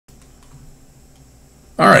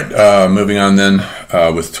All right, moving on then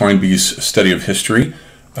with Toynbee's study of history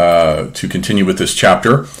to continue with this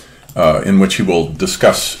chapter in which he will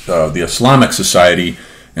discuss the Islamic society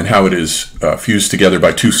and how it is fused together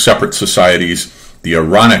by two separate societies, the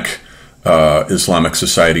Iranic Islamic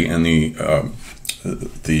society and the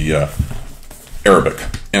Arabic.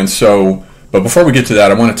 And so, but before we get to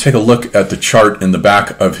that, I want to take a look at the chart in the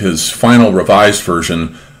back of his final revised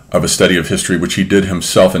version of a study of history, which he did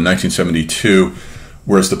himself in 1972,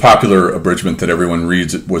 whereas the popular abridgment that everyone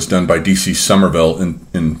reads was done by D.C. Somerville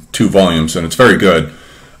in 2 volumes, and it's very good.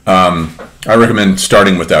 I recommend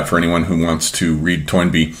starting with that for anyone who wants to read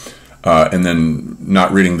Toynbee, and then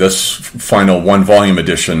not reading this final 1-volume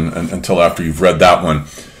edition until after you've read that one.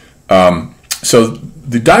 So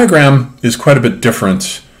the diagram is quite a bit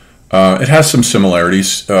different. It has some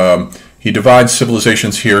similarities. He divides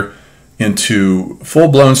civilizations here into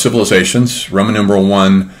full-blown civilizations. Roman numeral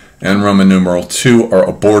 1 and Roman numeral 2 are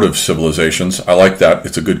abortive civilizations. I like that.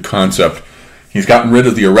 It's a good concept. He's gotten rid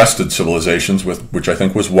of the arrested civilizations, which I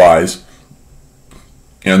think was wise.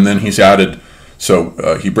 And then he's added,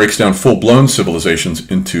 so he breaks down full-blown civilizations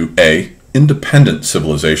into A, independent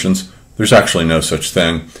civilizations. There's actually no such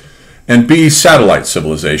thing. And B, satellite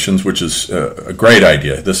civilizations, which is a great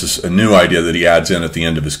idea. This is a new idea that he adds in at the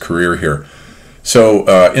end of his career here.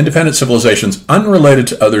 So independent civilizations, unrelated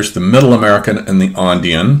to others, the Middle American and the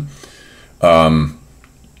Andean,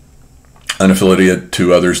 unaffiliated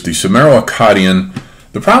to others, the Sumero-Akkadian.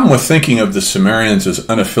 The problem with thinking of the Sumerians as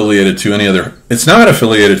unaffiliated to any other, it's not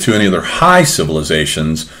affiliated to any other high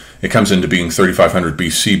civilizations. It comes into being 3500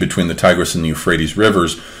 BC between the Tigris and the Euphrates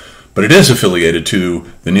rivers, but it is affiliated to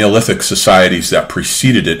the Neolithic societies that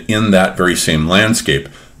preceded it in that very same landscape,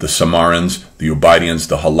 the Samarans, the Ubaidians,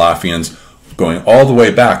 the Halafians, going all the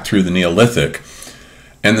way back through the Neolithic.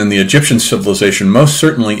 And then the Egyptian civilization most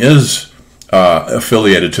certainly is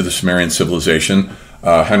affiliated to the Sumerian civilization.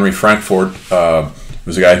 Henry Frankfurt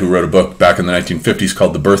was a guy who wrote a book back in the 1950s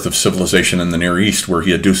called The Birth of Civilization in the Near East, where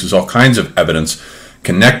he adduces all kinds of evidence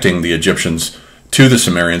connecting the Egyptians to the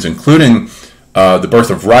Sumerians, including the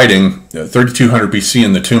birth of writing, 3200 BC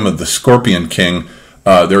in the tomb of the Scorpion King.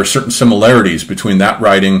 There are certain similarities between that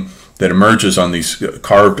writing that emerges on these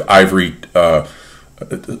carved ivory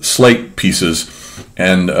slate pieces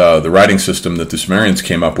and the writing system that the Sumerians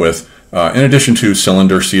came up with, in addition to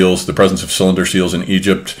cylinder seals, the presence of cylinder seals in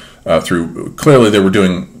Egypt, clearly they were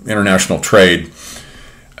doing international trade.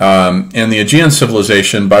 And the Aegean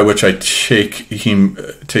civilization, by which I take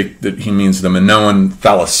that he means the Minoan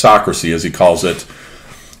thalassocracy, as he calls it.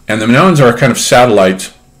 And the Minoans are a kind of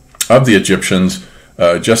satellite of the Egyptians,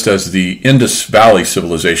 just as the Indus Valley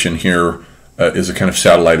civilization here is a kind of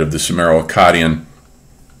satellite of the Sumero-Akkadian.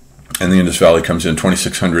 And the Indus Valley comes in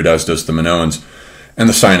 2600, as does the Minoans. And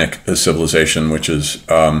the Sinic civilization, which is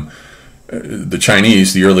the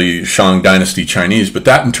Chinese, the early Shang dynasty Chinese. But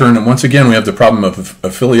that in turn, and once again, we have the problem of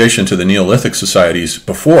affiliation to the Neolithic societies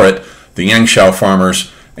before it, the Yangshao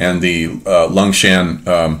farmers and the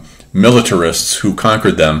Longshan militarists who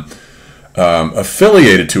conquered them,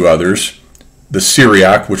 affiliated to others. The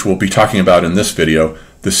Syriac, which we'll be talking about in this video.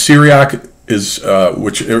 The Syriac is,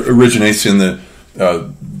 which originates in the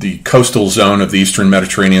coastal zone of the Eastern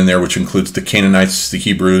Mediterranean there, which includes the Canaanites, the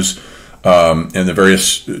Hebrews, and the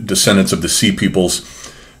various descendants of the Sea peoples.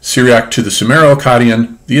 Syriac to the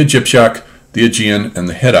Sumero-Akkadian, the Egyptiac, the Aegean, and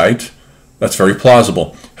the Hittite. That's very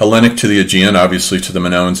plausible. Hellenic to the Aegean, obviously to the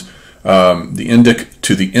Minoans. The Indic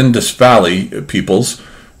to the Indus Valley peoples.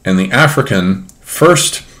 And the African,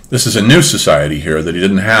 first, this is a new society here that he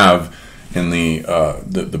didn't have in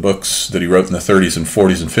the books that he wrote in the 30s and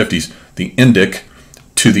 40s and 50s. The Indic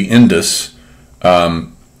to the Indus,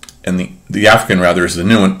 and the African, rather, is the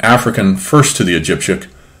new one. African first to the Egyptiac,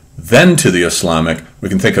 then to the Islamic. We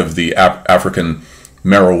can think of the African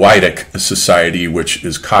Meroitic society, which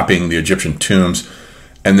is copying the Egyptian tombs,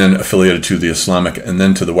 and then affiliated to the Islamic, and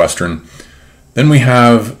then to the Western. Then we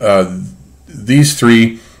have these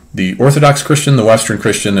three, the Orthodox Christian, the Western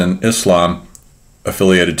Christian, and Islam,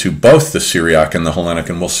 affiliated to both the Syriac and the Hellenic,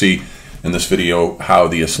 and we'll see in this video how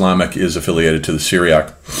the Islamic is affiliated to the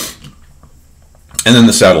Syriac. And then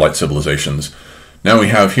the satellite civilizations. Now we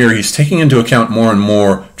have here, he's taking into account more and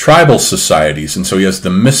more tribal societies, and so he has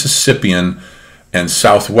the Mississippian and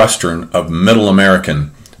Southwestern of Middle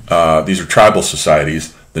American. These are tribal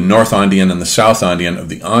societies. The North Andean and the South Andean of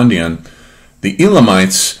the Andean. The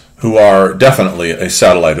Elamites, who are definitely a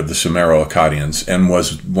satellite of the Sumero-Akkadians and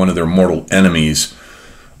was one of their mortal enemies.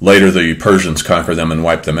 Later the Persians conquered them and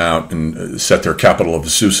wiped them out and set their capital of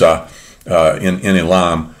Susa in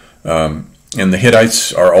Elam. And the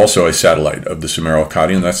Hittites are also a satellite of the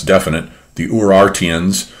Sumero-Akkadian, that's definite. the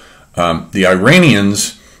Urartians, the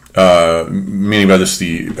Iranians, meaning by this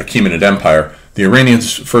the Achaemenid Empire, the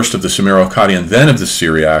Iranians first of the Sumero-Akkadian, then of the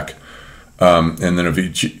Syriac, and then of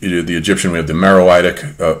the Egyptian we have the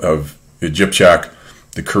Meroitic of Egyptiac,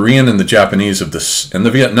 the Korean and the Japanese of this, and the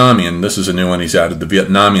Vietnamian. This is a new one he's added, the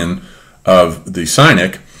Vietnamian of the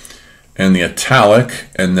Sinic, and the Italic,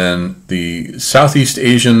 and then the Southeast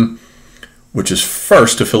Asian, which is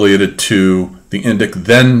first affiliated to the Indic,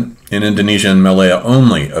 then in Indonesia and Malaya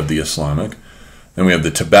only of the Islamic. Then we have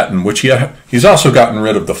the Tibetan, which he's also gotten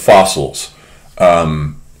rid of the fossils.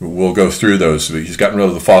 We'll go through those. He's gotten rid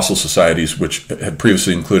of the fossil societies, which had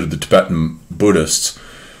previously included the Tibetan Buddhists.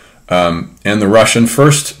 And the Russian,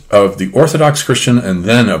 first of the Orthodox Christian and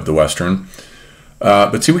then of the Western.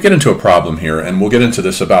 But see, we get into a problem here, and we'll get into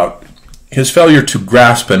this about his failure to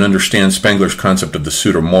grasp and understand Spengler's concept of the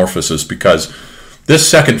pseudomorphosis, because this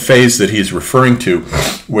second phase that he's referring to,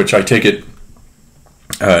 which I take it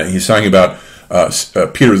he's talking about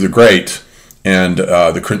Peter the Great and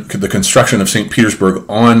the construction of St. Petersburg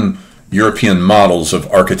on European models of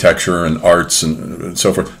architecture and arts and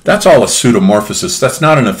so forth. That's all a pseudomorphosis. That's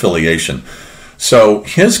not an affiliation. So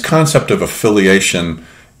his concept of affiliation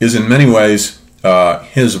is in many ways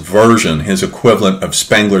his version, his equivalent of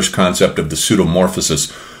Spengler's concept of the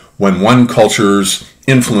pseudomorphosis, when one culture's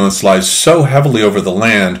influence lies so heavily over the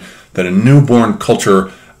land that a newborn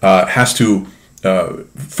culture has to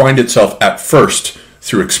find itself at first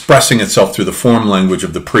through expressing itself through the form language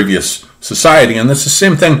of the previous society. And that's the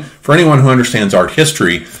same thing for anyone who understands art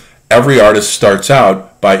history. Every artist starts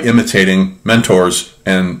out by imitating mentors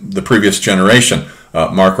and the previous generation.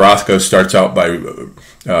 Mark Rothko starts out by,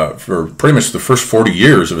 for pretty much the first 40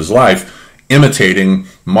 years of his life, imitating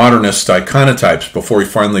modernist iconotypes before he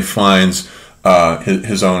finally finds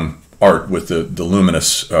his own art with the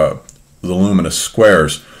luminous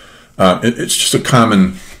squares. It's just a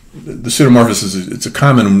common, the pseudomorphosis, it's a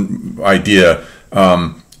common idea.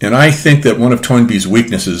 And I think that one of Toynbee's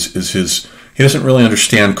weaknesses is he doesn't really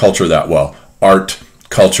understand culture that well. Art,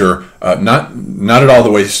 culture, not at all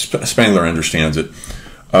the way Spengler understands it.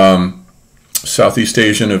 Southeast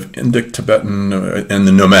Asian of Indic, Tibetan, and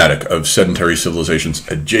the nomadic of sedentary civilizations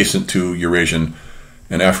adjacent to Eurasian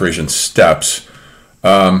and Afrasian steppes.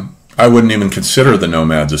 I wouldn't even consider the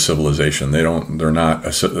nomads a civilization. They're not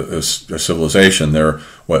a civilization. They're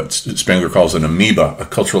what Spengler calls an amoeba, a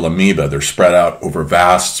cultural amoeba. They're spread out over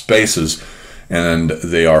vast spaces, and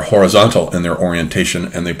they are horizontal in their orientation,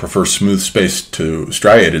 and they prefer smooth space to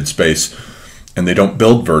striated space, and they don't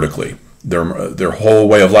build vertically. Their whole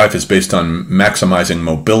way of life is based on maximizing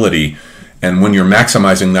mobility, and when you're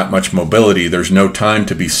maximizing that much mobility, there's no time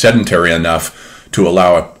to be sedentary enough to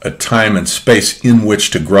allow a time and space in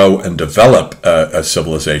which to grow and develop a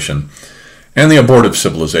civilization. And the abortive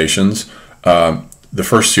civilizations, the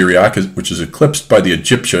first Syriac, which is eclipsed by the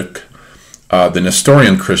Egyptiac, the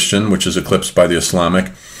Nestorian Christian, which is eclipsed by the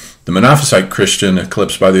Islamic, the Monophysite Christian,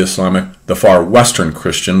 eclipsed by the Islamic, the far Western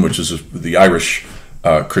Christian, which is the Irish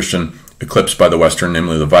Christian, eclipsed by the Western,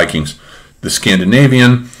 namely the Vikings, the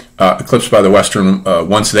Scandinavian, eclipsed by the Western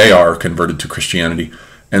once they are converted to Christianity,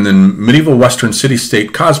 and then medieval Western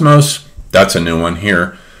city-state cosmos, that's a new one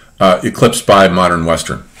here, eclipsed by modern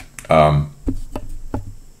Western.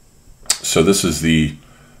 So this is the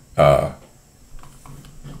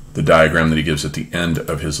diagram that he gives at the end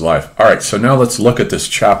of his life. All right, so now let's look at this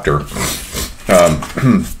chapter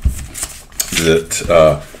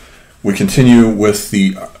that we continue with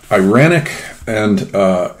the Iranic and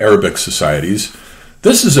Arabic societies.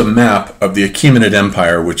 This is a map of the Achaemenid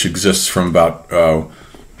Empire, which exists from about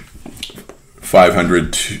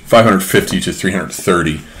 550 to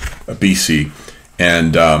 330 BC.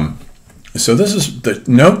 And so this is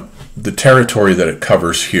the territory that it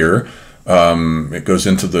covers here. It goes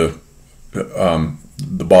into the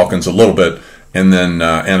Balkans a little bit, and then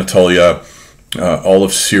Anatolia, all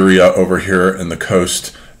of Syria over here and the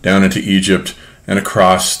coast, down into Egypt, and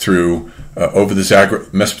across through over the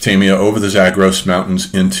Mesopotamia, over the Zagros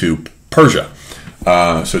Mountains into Persia.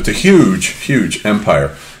 So it's a huge, huge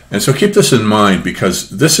empire. And so keep this in mind, because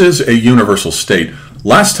this is a universal state.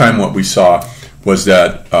 Last time what we saw was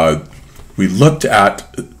that we looked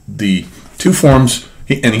at the two forms,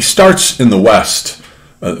 and he starts in the West.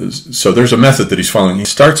 So there's a method that he's following. He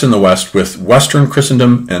starts in the West with Western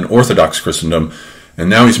Christendom and Orthodox Christendom, and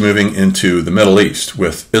now he's moving into the Middle East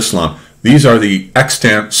with Islam. These are the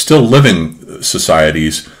extant, still living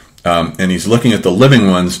societies, and he's looking at the living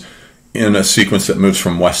ones in a sequence that moves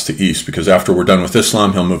from west to east, because after we're done with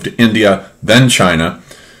Islam, he'll move to India, then China,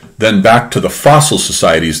 then back to the fossil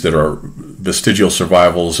societies that are vestigial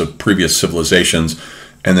survivals of previous civilizations,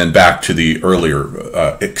 and then back to the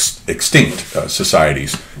earlier extinct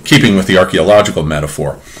societies, keeping with the archaeological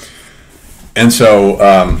metaphor. And so,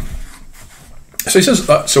 so he says,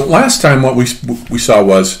 so last time what we saw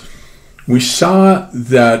was, we saw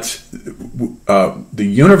that the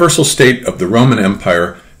universal state of the Roman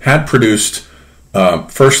Empire had produced,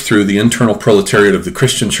 first through the internal proletariat of the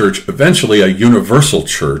Christian church, eventually a universal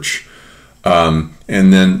church, and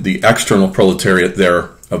then the external proletariat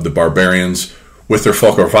there of the barbarians with their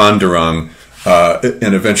Volkswanderung,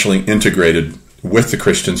 and eventually integrated with the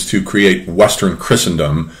Christians to create Western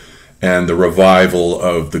Christendom and the revival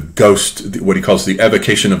of the ghost, what he calls the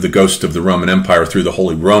evocation of the ghost of the Roman Empire through the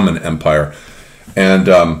Holy Roman Empire. And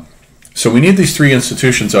so we need these three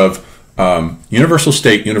institutions of universal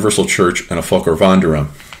state, universal church, and a Volkswanderung.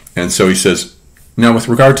 And so he says, now with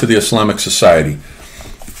regard to the Islamic society,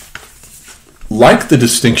 like the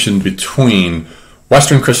distinction between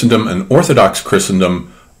Western Christendom and Orthodox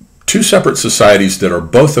Christendom, two separate societies that are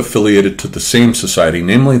both affiliated to the same society,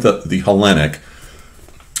 namely the Hellenic.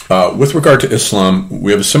 With regard to Islam,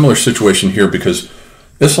 we have a similar situation here because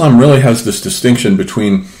Islam really has this distinction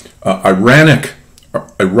between Iranic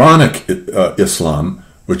Islam,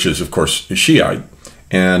 which is, of course, Shiite,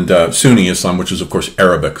 and Sunni Islam, which is, of course,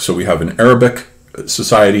 Arabic. So we have an Arabic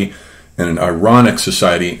society and an Iranic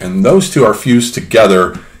society, and those two are fused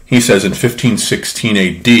together, he says, in 1516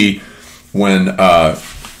 AD, when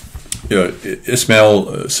Ismail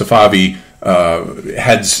Safavi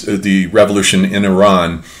heads the revolution in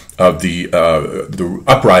Iran of the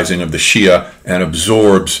uprising of the Shia and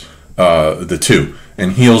absorbs the two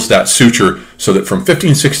and heals that suture, so that from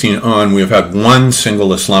 1516 on we have had one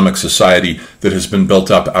single Islamic society that has been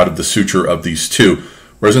built up out of the suture of these two.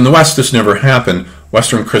 Whereas in the West this never happened.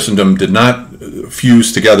 Western Christendom did not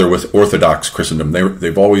fuse together with Orthodox Christendom.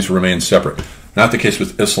 They've always remained separate. Not the case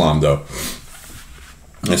with Islam, though.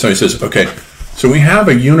 And so he says, okay, so we have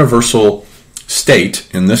a universal state,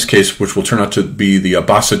 in this case, which will turn out to be the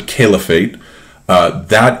Abbasid Caliphate.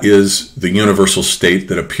 That is the universal state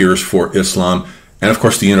that appears for Islam. And of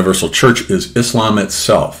course, the universal church is Islam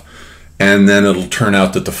itself. And then it'll turn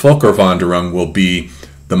out that the Volkswanderung will be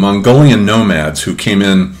the Mongolian nomads who came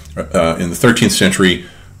in the 13th century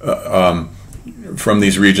from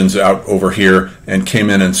these regions out over here and came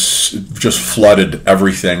in and just flooded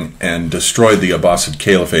everything and destroyed the Abbasid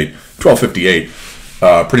Caliphate. 1258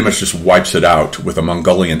 pretty much just wipes it out with a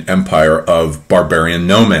Mongolian empire of barbarian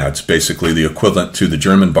nomads, basically the equivalent to the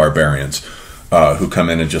German barbarians who come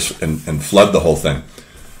in and just and flood the whole thing.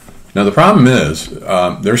 Now the problem is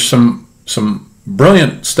there's some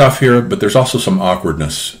brilliant stuff here, but there's also some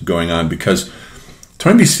awkwardness going on because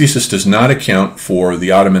Toynbee's thesis does not account for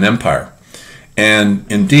the Ottoman Empire.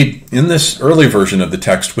 And indeed, in this early version of the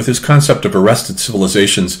text, with his concept of arrested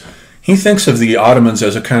civilizations, he thinks of the Ottomans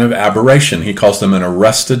as a kind of aberration. He calls them an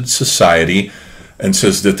arrested society and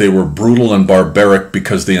says that they were brutal and barbaric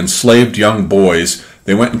because they enslaved young boys.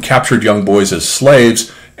 They went and captured young boys as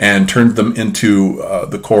slaves and turned them into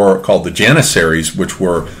the corps called the Janissaries, which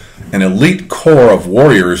were an elite corps of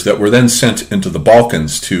warriors that were then sent into the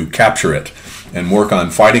Balkans to capture it and work on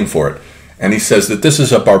fighting for it. And he says that this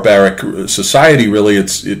is a barbaric society, really.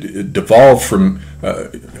 It devolved from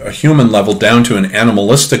a human level down to an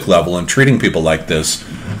animalistic level and treating people like this.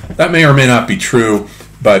 That may or may not be true,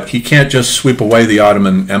 but he can't just sweep away the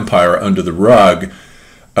Ottoman Empire under the rug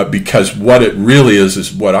because what it really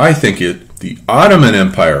is what I think the Ottoman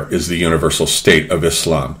Empire is the universal state of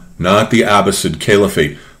Islam, not the Abbasid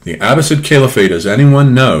Caliphate. The Abbasid Caliphate, as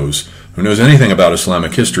anyone knows, who knows anything about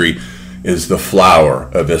Islamic history, is the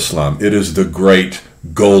flower of Islam. It is the great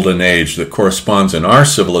golden age that corresponds in our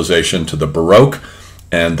civilization to the Baroque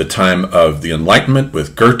and the time of the Enlightenment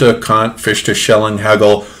with Goethe, Kant, Fichte, Schelling,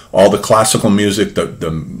 Hegel, all the classical music,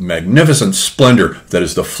 the magnificent splendor that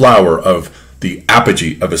is the flower of the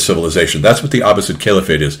apogee of a civilization. That's what the Abbasid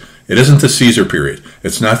Caliphate is. It isn't the Caesar period.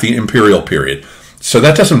 It's not the imperial period. So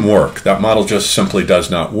that doesn't work. That model just simply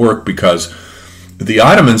does not work because the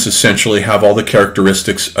Ottomans essentially have all the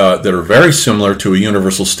characteristics that are very similar to a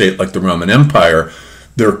universal state like the Roman Empire.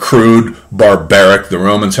 They're crude, barbaric. The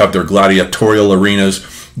Romans have their gladiatorial arenas.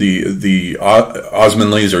 The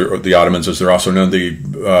Osmanlis, or the Ottomans as they're also known, they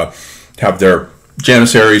have their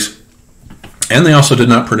Janissaries. And they also did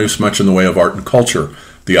not produce much in the way of art and culture,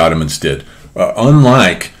 the Ottomans did.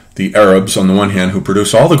 Unlike the Arabs, on the one hand, who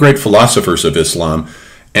produce all the great philosophers of Islam,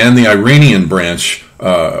 and the Iranian branch,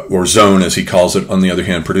 or zone as he calls it, on the other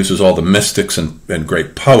hand, produces all the mystics and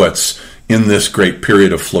great poets in this great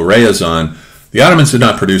period of floraison. The Ottomans did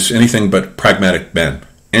not produce anything but pragmatic men,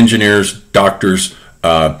 engineers, doctors,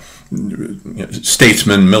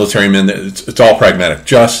 statesmen, military men. It's all pragmatic,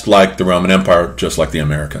 just like the Roman Empire, just like the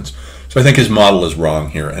Americans. So I think his model is wrong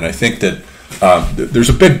here, and I think that there's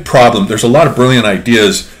a big problem. There's a lot of brilliant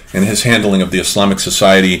ideas in his handling of the Islamic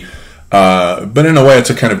society, but in a way it's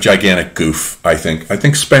a kind of gigantic goof, I think. I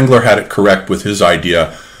think Spengler had it correct with his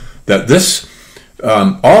idea that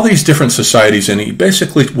all these different societies, and he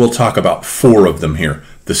basically will talk about 4 of them here.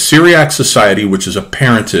 The Syriac society, which is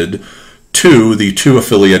apparented to the 2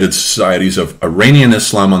 affiliated societies of Iranian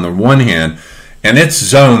Islam on the one hand, and its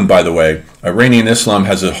zone, by the way, Iranian Islam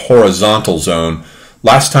has a horizontal zone.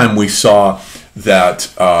 Last time we saw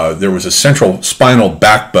that there was a central spinal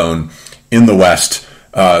backbone in the West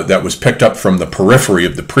that was picked up from the periphery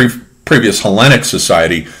of the previous Hellenic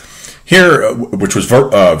society. Here, which was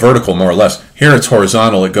vertical more or less, here it's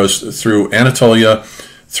horizontal. It goes through Anatolia,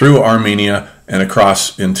 through Armenia, and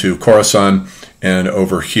across into Khorasan, and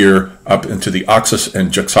over here up into the Oxus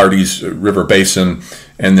and Jaxartes river basin,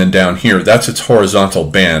 and then down here. That's its horizontal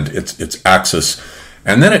band, its axis.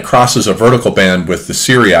 And then it crosses a vertical band with the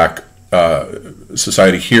Syriac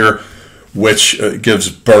society here, which gives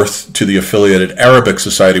birth to the affiliated Arabic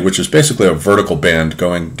society, which is basically a vertical band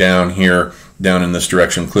going down here, down in this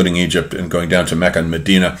direction, including Egypt, and going down to Mecca and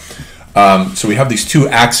Medina. So we have these 2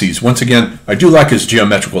 axes. Once again, I do like his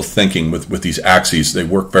geometrical thinking with these axes. They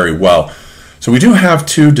work very well. So we do have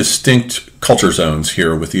 2 distinct culture zones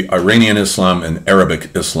here with the Iranian Islam and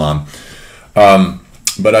Arabic Islam.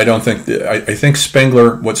 But I don't think, I think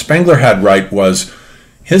what Spengler had right was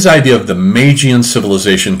his idea of the Magian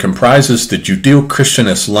civilization comprises the Judeo-Christian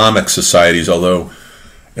Islamic societies, although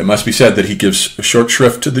it must be said that he gives short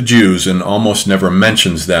shrift to the Jews and almost never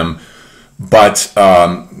mentions them. But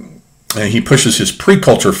he pushes his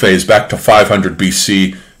pre-culture phase back to 500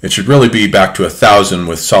 BC. It should really be back to 1000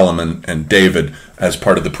 with Solomon and David as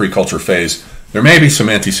part of the pre-culture phase. There may be some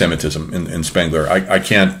anti-Semitism in Spengler. I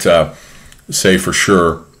can't say for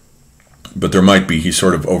sure, but there might be. He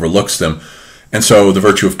sort of overlooks them. And so the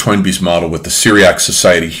virtue of Toynbee's model with the Syriac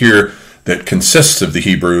society here that consists of the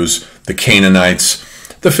Hebrews, the Canaanites,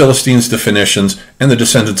 the Philistines, the Phoenicians, and the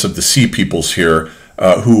descendants of the Sea Peoples here,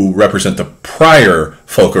 who represent the prior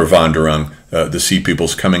Völkerwanderung, the Sea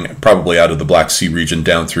Peoples coming probably out of the Black Sea region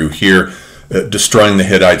down through here, destroying the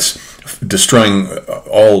Hittites, destroying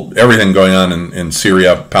everything going on in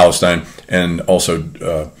Syria, Palestine, and also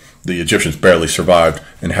the Egyptians barely survived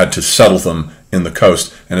and had to settle them in the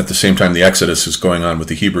coast. And at the same time, the Exodus is going on with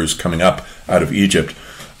the Hebrews coming up out of Egypt.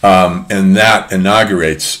 And that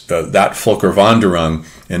inaugurates, that Völkerwanderung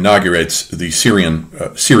inaugurates the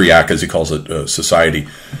Syriac, as he calls it, society,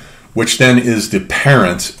 which then is the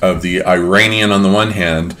parent of the Iranian on the one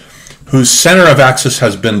hand, whose center of axis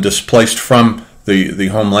has been displaced from the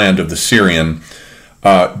homeland of the Syrian,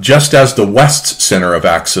 just as the West's center of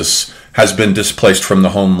axis has been displaced from the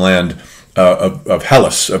homeland of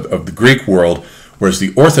Hellas, of the Greek world, whereas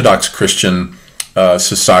the Orthodox Christian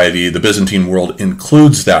society, the Byzantine world,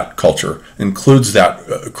 includes that culture, includes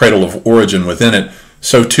that cradle of origin within it.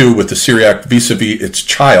 So too with the Syriac vis-a-vis its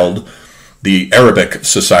child, the Arabic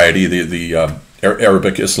society, the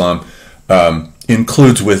Arabic Islam,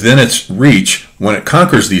 includes within its reach, when it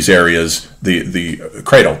conquers these areas, the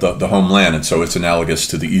cradle, the homeland, and so it's analogous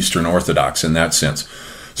to the Eastern Orthodox in that sense.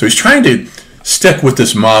 So he's trying to stick with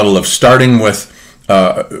this model of starting with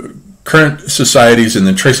current societies and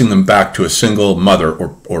then tracing them back to a single mother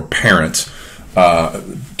or parents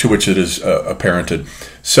to which it is apparented.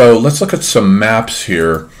 So let's look at some maps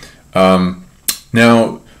here.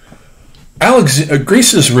 Now,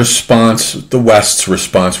 Greece's response, the West's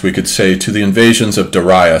response, we could say, to the invasions of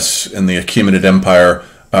Darius and the Achaemenid Empire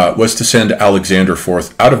was to send Alexander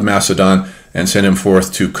forth out of Macedon and send him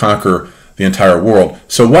forth to conquer the entire world.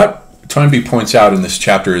 So what Toynbee points out in this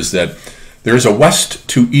chapter is that there is a west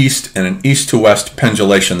to east and an east to west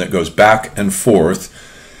pendulation that goes back and forth,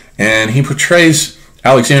 and he portrays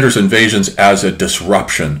Alexander's invasions as a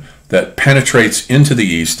disruption that penetrates into the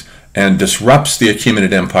east and disrupts the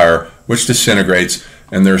Achaemenid Empire, which disintegrates,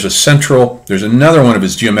 and there's another one of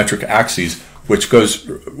his geometric axes which goes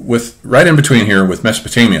with right in between here with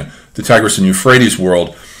Mesopotamia, the Tigris and Euphrates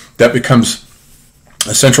world, that becomes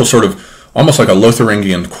a central sort of almost like a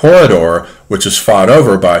Lotharingian corridor, which is fought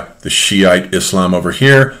over by the Shiite Islam over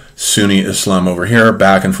here, Sunni Islam over here,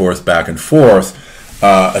 back and forth,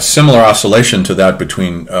 a similar oscillation to that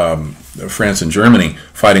between France and Germany,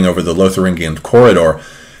 fighting over the Lotharingian corridor.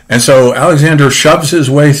 And so Alexander shoves his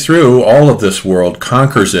way through all of this world,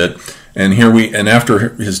 conquers it, and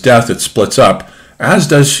after his death it splits up, as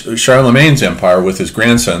does Charlemagne's empire with his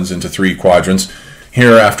grandsons into 3 quadrants.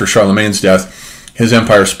 Here, after Charlemagne's death, His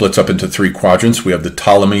empire splits up into three quadrants. We have the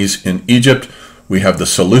Ptolemies in Egypt. We have the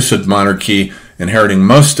Seleucid monarchy inheriting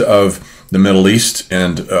most of the Middle East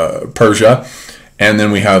and Persia. And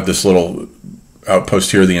then we have this little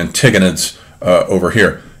outpost here, the Antigonids, over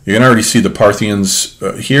here. You can already see the Parthians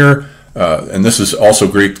here. And this is also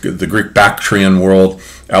Greek, the Greek Bactrian world.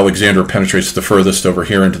 Alexander penetrates the furthest over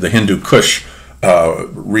here into the Hindu Kush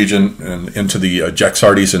region and into the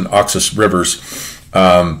Jaxartes and Oxus rivers.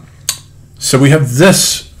 So we have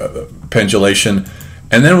this pendulation,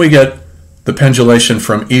 and then we get the pendulation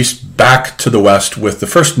from east back to the west with the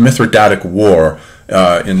first Mithridatic War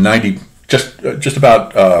in 90, just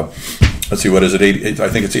about, let's see, what is it, 80, I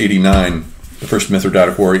think it's 89, the first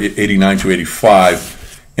Mithridatic War, 89 to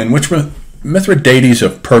 85, in which Mithridates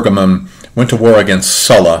of Pergamum went to war against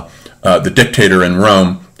Sulla, the dictator in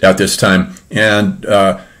Rome at this time, and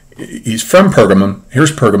he's from Pergamum.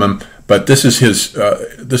 Here's Pergamum, but this is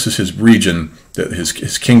his region,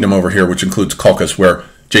 his kingdom over here, which includes Colchis, where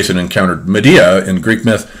Jason encountered Medea in Greek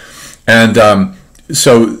myth, and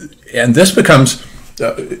this becomes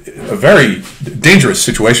a very dangerous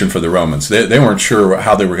situation for the Romans. They weren't sure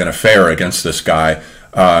how they were going to fare against this guy.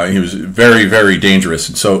 He was very, very dangerous,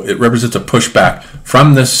 and so it represents a pushback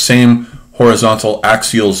from this same horizontal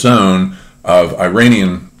axial zone of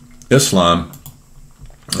Iranian Islam.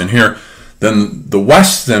 And here, then the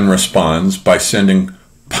West then responds by sending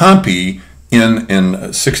Pompey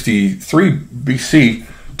in 63 BC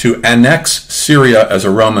to annex Syria as a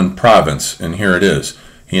Roman province. And here it is.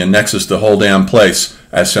 He annexes the whole damn place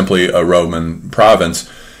as simply a Roman province.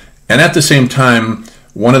 And at the same time,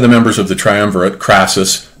 one of the members of the triumvirate,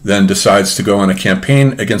 Crassus, then decides to go on a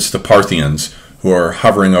campaign against the Parthians, who are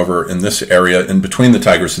hovering over in this area in between the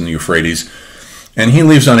Tigris and the Euphrates. And he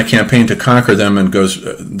leaves on a campaign to conquer them and goes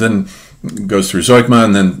through Zeugma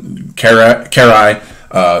and then Carrhae.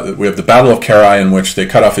 We have the Battle of Carrhae, in which they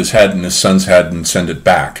cut off his head and his son's head and send it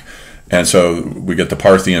back. And so we get the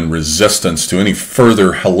Parthian resistance to any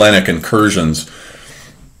further Hellenic incursions.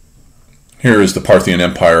 Here is the Parthian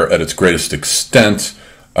Empire at its greatest extent.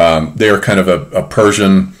 They are kind of a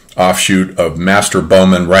Persian offshoot of master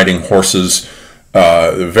bowmen riding horses,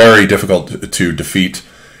 very difficult to defeat.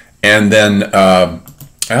 And then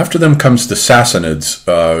after them comes the Sassanids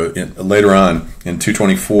later on in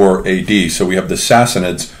 224 AD. So we have the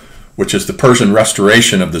Sassanids, which is the Persian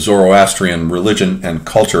restoration of the Zoroastrian religion and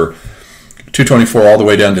culture, 224 all the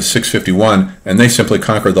way down to 651, and they simply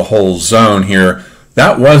conquer the whole zone here.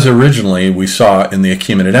 That was originally, we saw in the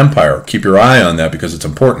Achaemenid Empire. Keep your eye on that because it's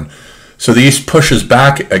important. So the East pushes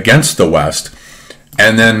back against the West,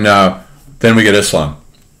 and then we get Islam.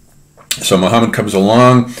 So Muhammad comes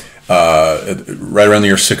along right around the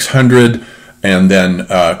year 600, and then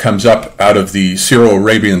comes up out of the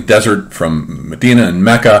Syro-Arabian desert from Medina and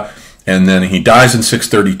Mecca, and then he dies in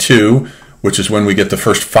 632, which is when we get the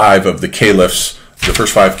first five of the caliphs,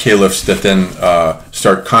 that then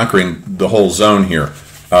start conquering the whole zone here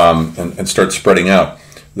and start spreading out.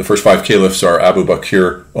 The first five caliphs are Abu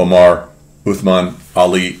Bakr, Omar, Uthman,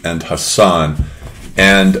 Ali, and Hassan.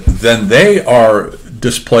 And then they are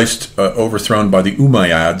displaced, overthrown by the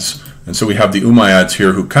Umayyads. And so we have the Umayyads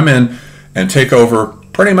here who come in and take over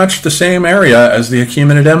pretty much the same area as the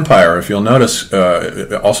Achaemenid Empire, if you'll notice,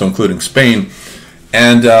 also including Spain.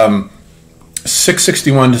 And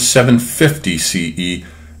 661 to 750 CE.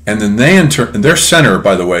 And then their center,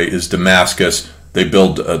 by the way, is Damascus. They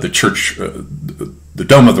build the church, the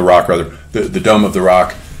Dome of the Rock, rather, the Dome of the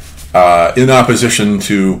Rock, in opposition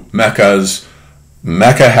to Mecca's.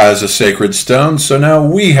 Mecca has a sacred stone, so now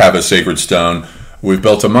we have a sacred stone. We've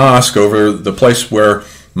built a mosque over the place where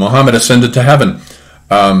Muhammad ascended to heaven.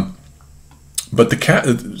 So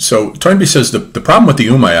Toynbee says the problem with the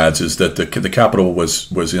Umayyads is that the capital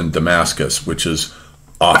was in Damascus, which is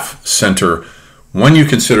off center. When you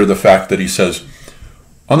consider the fact that he says,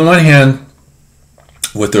 on the one hand,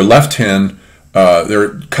 with their left hand,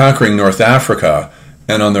 they're conquering North Africa,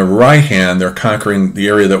 and on their right hand, they're conquering the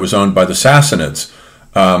area that was owned by the Sassanids.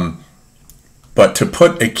 But to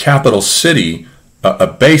put a capital city, a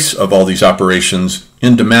base of all these operations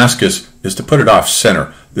in Damascus, is to put it off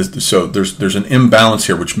center. So there's an imbalance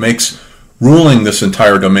here, which makes ruling this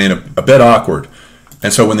entire domain a bit awkward.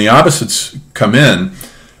 And so when the Abbasids come in,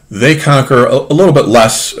 they conquer a little bit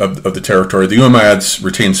less of the territory. The Umayyads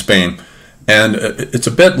retain Spain, and it's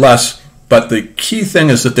a bit less. But the key thing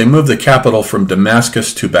is that they move the capital from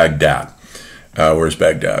Damascus to Baghdad. Where's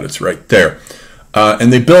Baghdad? It's right there.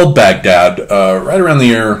 And they build Baghdad right around the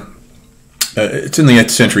year, it's in the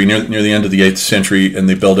 8th century, near the end of the 8th century, and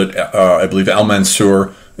they build it, I believe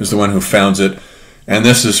Al-Mansur is the one who founds it. And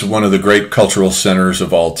this is one of the great cultural centers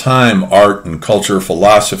of all time: art and culture,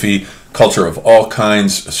 philosophy, culture of all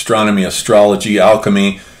kinds, astronomy, astrology,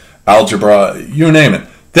 alchemy, algebra, you name it.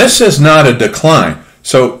 This is not a decline.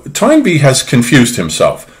 So Toynbee has confused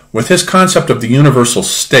himself with his concept of the universal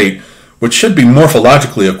state, which should be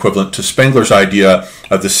morphologically equivalent to Spengler's idea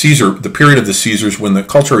of the period of the Caesars, when the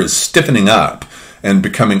culture is stiffening up and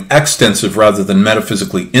becoming extensive rather than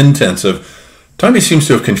metaphysically intensive. Toynbee seems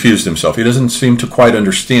to have confused himself. He doesn't seem to quite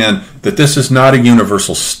understand that this is not a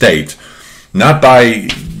universal state, not by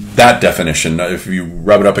that definition. If you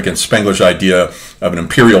rub it up against Spengler's idea of an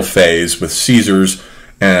imperial phase with Caesars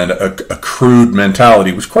and a crude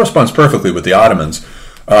mentality, which corresponds perfectly with the Ottomans,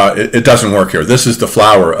 it doesn't work here. This is the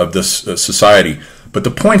flower of this society. But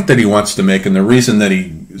the point that he wants to make, and the reason that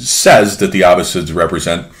he says that the Abbasids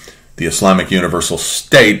represent the Islamic universal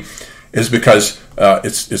state, is because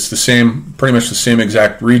it's the same, pretty much the same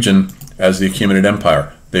exact region as the Achaemenid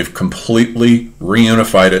Empire. They've completely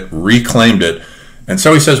reunified it, reclaimed it. And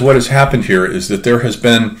so he says what has happened here is that there has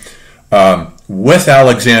been, with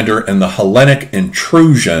Alexander and the Hellenic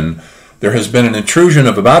intrusion, there has been an intrusion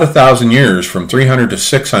of about 1,000 years, from 300 to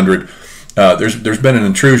 600. There's been an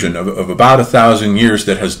intrusion of about 1,000 years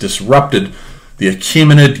that has disrupted the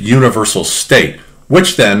Achaemenid universal state,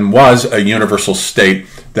 which then was a universal state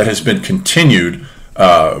that has been continued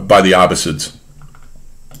by the Abbasids.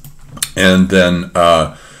 And then,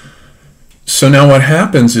 so now what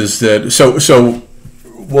happens is that, so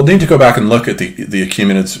we'll need to go back and look at the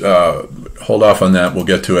Achaemenids. Hold off on that, we'll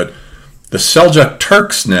get to it. The Seljuk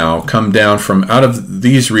Turks now come down from out of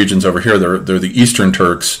these regions over here. They're the Eastern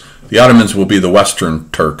Turks. The Ottomans will be the Western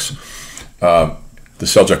Turks, the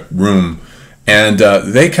Seljuk Rum. And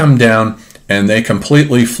they come down and they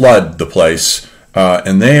completely flood the place.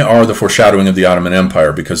 And they are the foreshadowing of the Ottoman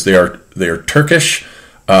Empire, because they are Turkish,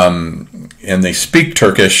 and they speak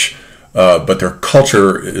Turkish, but their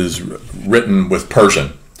culture is written with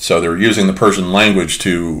Persian. So they're using the Persian language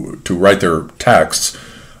to write their texts,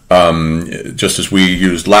 just as we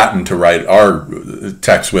used Latin to write our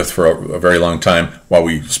texts with for a very long time while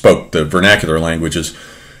we spoke the vernacular languages.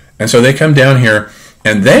 And so they come down here,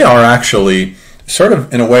 and they are actually sort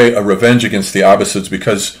of, in a way, a revenge against the Abbasids,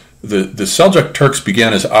 because the Seljuk Turks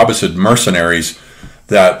began as Abbasid mercenaries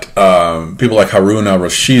that people like Harun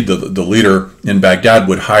al-Rashid, the leader in Baghdad,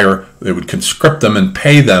 would hire. They would conscript them and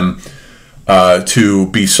pay them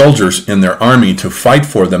to be soldiers in their army to fight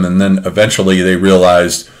for them. And then eventually they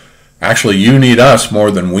realized, actually, you need us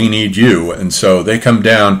more than we need you. And so they come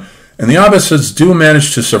down. And the Abbasids do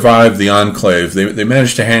manage to survive the enclave. They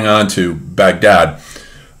manage to hang on to Baghdad.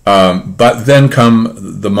 But then come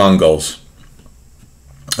the Mongols.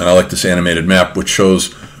 And I like this animated map, which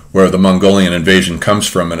shows where the Mongolian invasion comes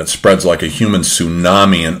from, and it spreads like a human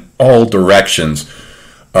tsunami in all directions.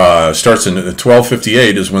 Starts in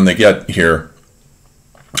 1258 is when they get here,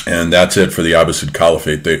 and that's it for the Abbasid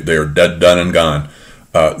Caliphate. They are dead, done, and gone.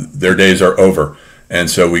 Their days are over. And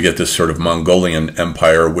so we get this sort of Mongolian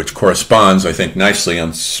empire, which corresponds, I think, nicely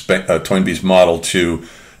on Toynbee's model to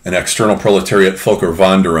an external proletariat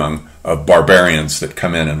Völkerwanderung of barbarians that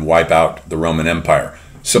come in and wipe out the Roman Empire.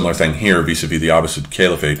 Similar thing here vis-a-vis the Abbasid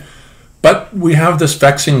Caliphate. But we have this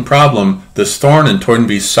vexing problem, this thorn in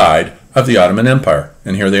Toynbee's side of the Ottoman Empire.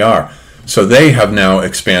 And here they are. So they have now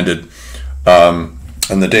expanded. And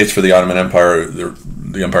the dates for the Ottoman Empire,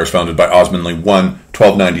 the empire is founded by Osmanli I,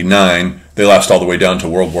 1299. They last all the way down to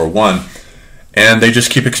World War I. And they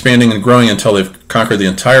just keep expanding and growing until they've conquered the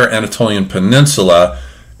entire Anatolian Peninsula.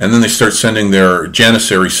 And then they start sending their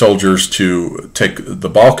Janissary soldiers to take the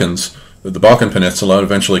Balkans, the Balkan Peninsula, and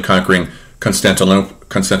eventually conquering Constantinople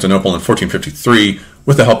in 1453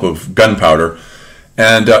 with the help of gunpowder.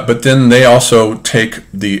 And but then they also take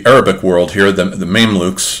the Arabic world here, the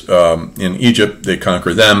Mamluks in Egypt. They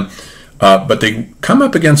conquer them, but they come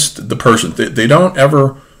up against the Persians. They don't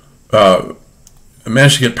ever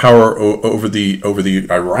manage to get power over the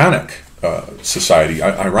Iranic society,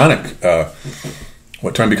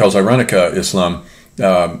 what Toynbee calls Iranic Islam.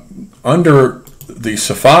 Under the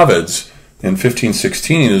Safavids in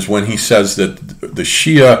 1516 is when he says that the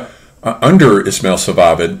Shia under Ismail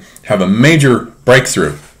Safavid have a major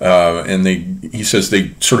breakthrough, and he says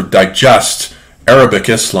they sort of digest Arabic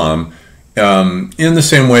Islam in the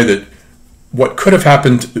same way that what could have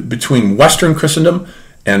happened between Western Christendom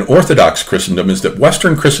and Orthodox Christendom is that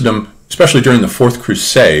Western Christendom, especially during the Fourth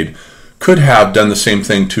Crusade, could have done the same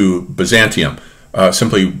thing to Byzantium,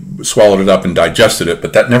 simply swallowed it up and digested it,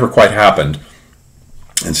 but that never quite happened.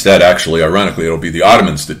 Instead, actually, ironically, it'll be the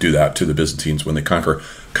Ottomans that do that to the Byzantines when they conquer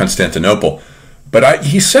Constantinople. But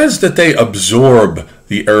he says that they absorb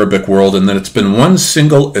the Arabic world, and that it's been one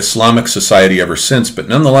single Islamic society ever since. But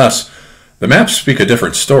nonetheless, the maps speak a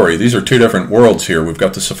different story. These are two different worlds here. We've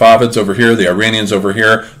got the Safavids over here, the Iranians over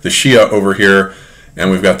here, the Shia over here,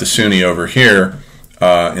 and we've got the Sunni over here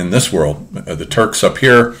in this world. The Turks up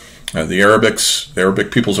here, the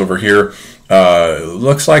Arabic peoples over here.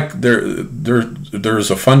 Looks like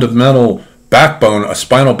there's a fundamental backbone, a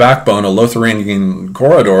spinal backbone, a Lotharingian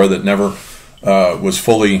corridor that never was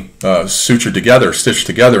fully stitched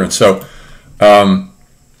together. And so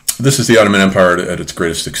this is the Ottoman Empire at its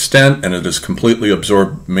greatest extent, and it has completely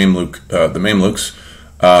absorbed the Mamluks,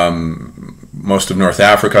 most of North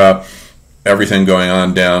Africa, everything going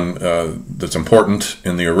on down that's important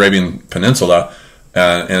in the Arabian Peninsula,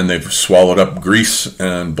 and they've swallowed up Greece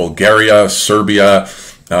and Bulgaria, Serbia.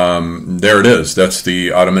 There it is. That's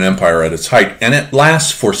the Ottoman Empire at its height, and it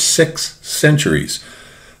lasts for 6 centuries.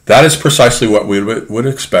 That is precisely what we would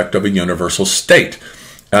expect of a universal state.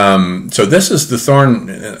 So this is the thorn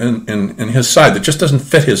in his side that just doesn't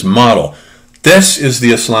fit his model. This is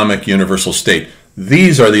the Islamic universal state.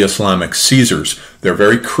 These are the Islamic Caesars. They're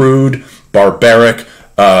very crude, barbaric.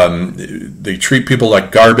 They treat people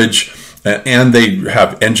like garbage, and they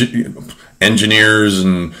have engineers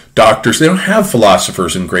and doctors. They don't have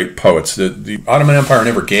philosophers and great poets. The Ottoman Empire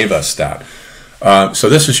never gave us that. So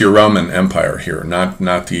this is your Roman Empire here, not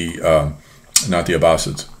the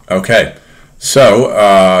Abbasids. Okay, so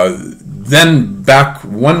then back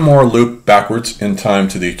one more loop backwards in time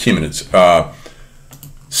to the Achaemenids.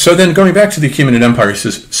 So then going back to the Achaemenid Empire, he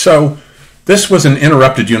says, so this was an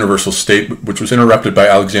interrupted universal state, which was interrupted by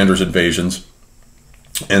Alexander's invasions,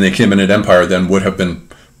 and the Achaemenid Empire then would have been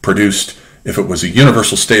produced, if it was a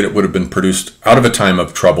universal state, it would have been produced out of a time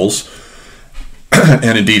of troubles.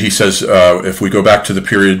 And indeed, he says, if we go back to the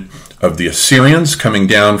period of the Assyrians coming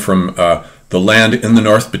down from the land in the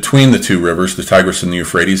north between the two rivers, the Tigris and the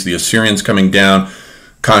Euphrates, the Assyrians coming down,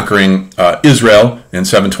 conquering Israel in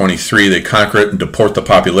 723, they conquer it and deport the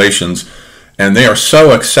populations, and they are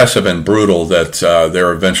so excessive and brutal that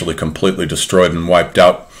they're eventually completely destroyed and wiped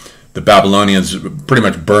out. The Babylonians pretty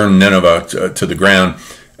much burn Nineveh to the ground,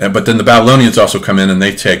 but then the Babylonians also come in and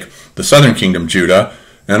they take the southern kingdom, Judah,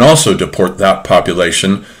 and also deport that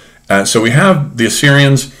population. So we have the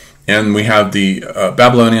Assyrians, and we have the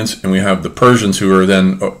Babylonians, and we have the Persians, who are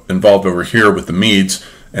then involved over here with the Medes,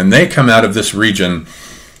 and they come out of this region.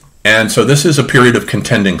 And so this is a period of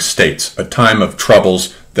contending states, a time of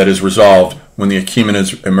troubles that is resolved when the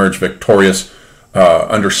Achaemenids emerge victorious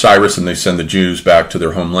under Cyrus, and they send the Jews back to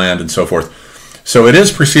their homeland and so forth. So it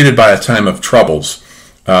is preceded by a time of troubles.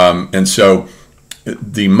 And so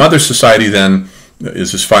the mother society then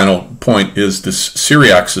is his final point, is this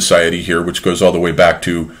Syriac society here, which goes all the way back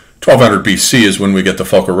to 1200 BC is when we get the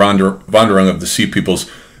Völkerwanderung of the Sea Peoples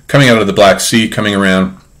coming out of the Black Sea, coming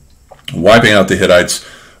around, wiping out the Hittites,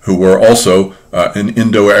 who were also an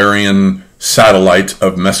Indo-Aryan satellite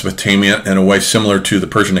of Mesopotamia in a way similar to the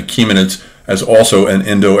Persian Achaemenids as also an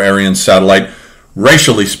Indo-Aryan satellite.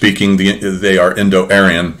 Racially speaking, they are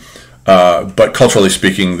Indo-Aryan, but culturally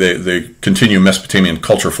speaking, they continue Mesopotamian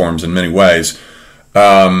culture forms in many ways.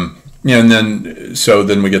 And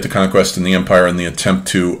then we get the conquest and the empire and the attempt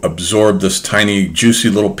to absorb this tiny, juicy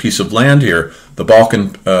little piece of land here, the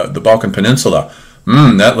Balkan Peninsula.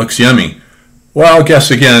 That looks yummy. Well, guess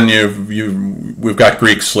again, we've got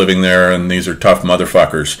Greeks living there, and these are tough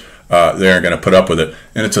motherfuckers. They aren't going to put up with it.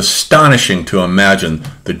 And it's astonishing to imagine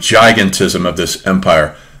the gigantism of this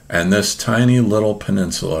empire. And this tiny little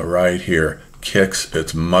peninsula right here kicks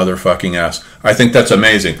its motherfucking ass. I think that's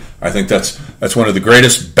amazing. I think that's one of the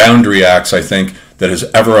greatest boundary acts, I think, that has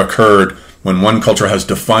ever occurred when one culture has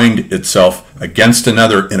defined itself against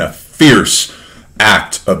another in a fierce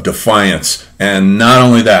act of defiance. And not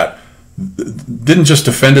only that, didn't just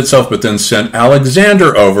defend itself, but then sent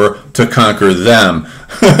Alexander over to conquer them.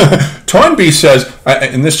 Toynbee says,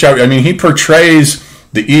 in this chapter, he portrays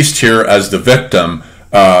the East here as the victim,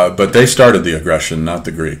 but they started the aggression, not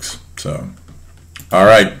the Greeks. So, all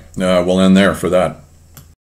right, we'll end there for that.